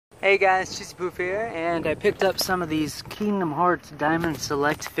Hey guys, chesypoof here, and I picked up some of these Kingdom Hearts Diamond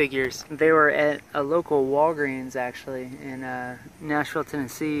Select figures. They were at a local Walgreens actually in Nashville,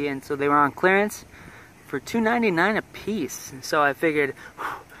 Tennessee, and so they were on clearance for $2.99 a piece. So I figured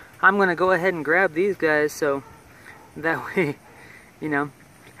I'm gonna go ahead and grab these guys so that way, you know,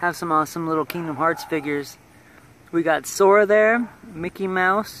 have some awesome little Kingdom Hearts figures. We got Sora there, Mickey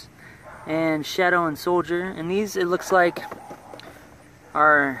Mouse, and Shadow and Soldier, and these, it looks like,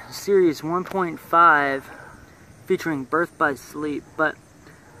 our series 1.5 featuring Birth by Sleep. But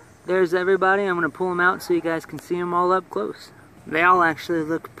there's everybody. I'm going to pull them out so you guys can see them all up close. They all actually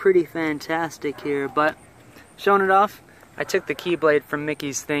look pretty fantastic here, but showing it off, I took the Keyblade from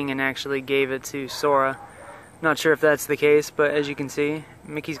Mickey's thing and actually gave it to Sora. Not sure if that's the case, but as you can see,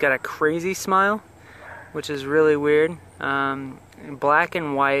 Mickey's got a crazy smile, which is really weird. Black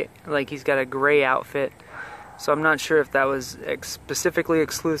and white, like he's got a gray outfit. So I'm not sure if that was specifically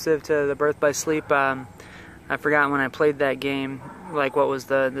exclusive to the Birth by Sleep. I forgot when I played that game, like what was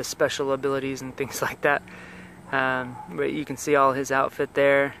the special abilities and things like that. But you can see all his outfit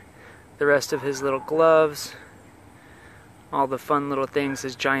there, the rest of his little gloves, all the fun little things,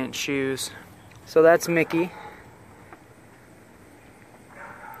 his giant shoes. So that's Mickey.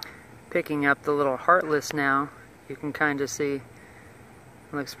 Picking up the little Heartless now. You can kind of see, it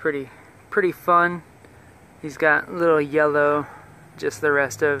looks pretty fun. He's got little yellow, just the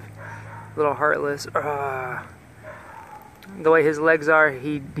rest of little Heartless. The way his legs are,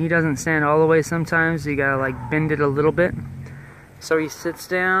 he doesn't stand all the way sometimes. You gotta like bend it a little bit. So he sits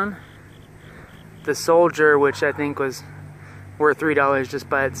down. The Soldier, which I think was worth $3 just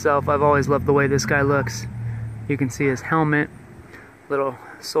by itself. I've always loved the way this guy looks. You can see his helmet, little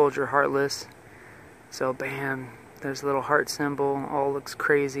Soldier Heartless. So bam, there's a little heart symbol. All looks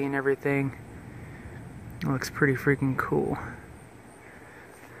crazy and everything. It looks pretty freaking cool.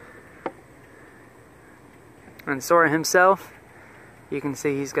 And Sora himself, you can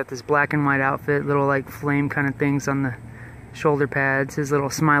see he's got this black and white outfit, little like flame kind of things on the shoulder pads, his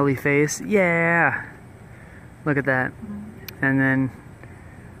little smiley face. Yeah! Look at that. And then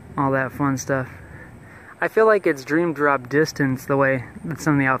all that fun stuff. I feel like it's Dream Drop Distance the way that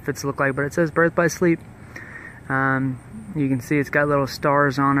some of the outfits look like, but it says Birth by Sleep. You can see it's got little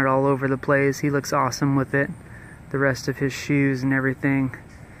stars on it all over the place. He looks awesome with it. The rest of his shoes and everything.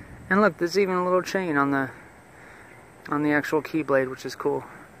 And look, there's even a little chain on the actual Keyblade, which is cool.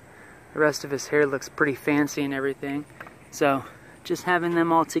 The rest of his hair looks pretty fancy and everything. So, just having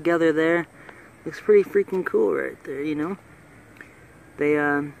them all together there looks pretty freaking cool right there, you know?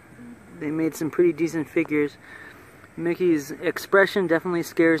 They made some pretty decent figures. Mickey's expression definitely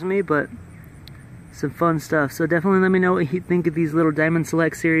scares me, but some fun stuff. So definitely let me know what you think of these little Diamond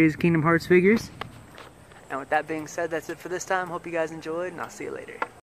Select Series Kingdom Hearts figures. And with that being said, that's it for this time. Hope you guys enjoyed, and I'll see you later.